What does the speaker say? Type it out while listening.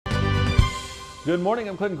Good morning,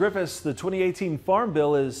 I'm Clinton Griffiths. The 2018 Farm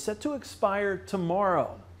Bill is set to expire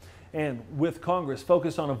tomorrow. And with Congress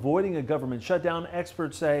focused on avoiding a government shutdown,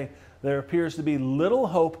 experts say there appears to be little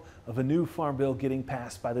hope of a new Farm Bill getting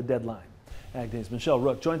passed by the deadline. Ag Day's Michelle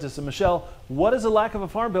Rook joins us. And Michelle, what does the lack of a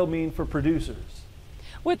Farm Bill mean for producers?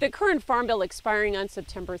 With the current Farm Bill expiring on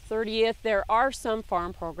September 30th, there are some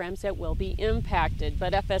farm programs that will be impacted.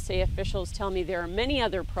 But FSA officials tell me there are many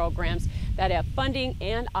other programs that have funding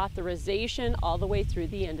and authorization all the way through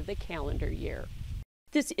the end of the calendar year.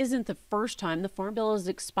 This isn't the first time the Farm Bill has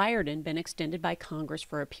expired and been extended by Congress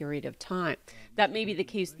for a period of time. That may be the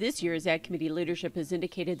case this year, as Ag Committee leadership has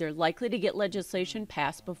indicated they're likely to get legislation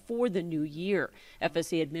passed before the new year.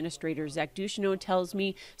 FSA Administrator Zach Ducheneau tells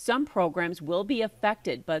me some programs will be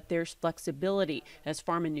affected, but there's flexibility, as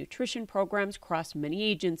farm and nutrition programs cross many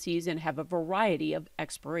agencies and have a variety of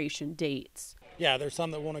expiration dates. Yeah, there's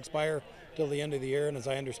some that won't expire till the end of the year, and as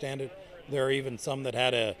I understand it, there are even some that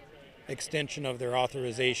had a extension of their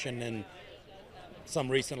authorization in some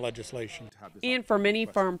recent legislation. And for many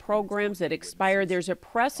farm programs that expire, there's a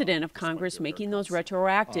precedent of Congress making those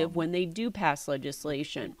retroactive when they do pass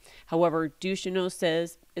legislation. However, Ducheneau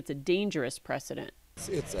says it's a dangerous precedent.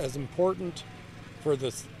 It's as important for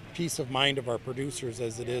the peace of mind of our producers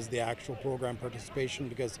as it is the actual program participation,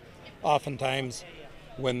 because oftentimes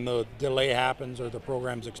when the delay happens or the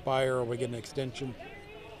programs expire or we get an extension,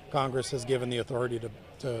 Congress has given the authority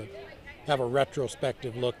to have a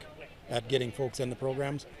retrospective look at getting folks in the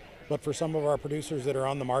programs. But for some of our producers that are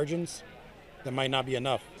on the margins, that might not be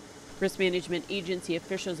enough. Risk management agency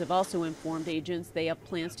officials have also informed agents they have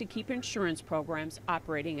plans to keep insurance programs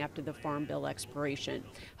operating after the Farm Bill expiration.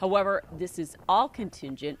 However, this is all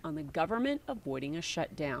contingent on the government avoiding a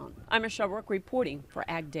shutdown. I'm Michelle Rook reporting for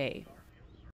Ag Day.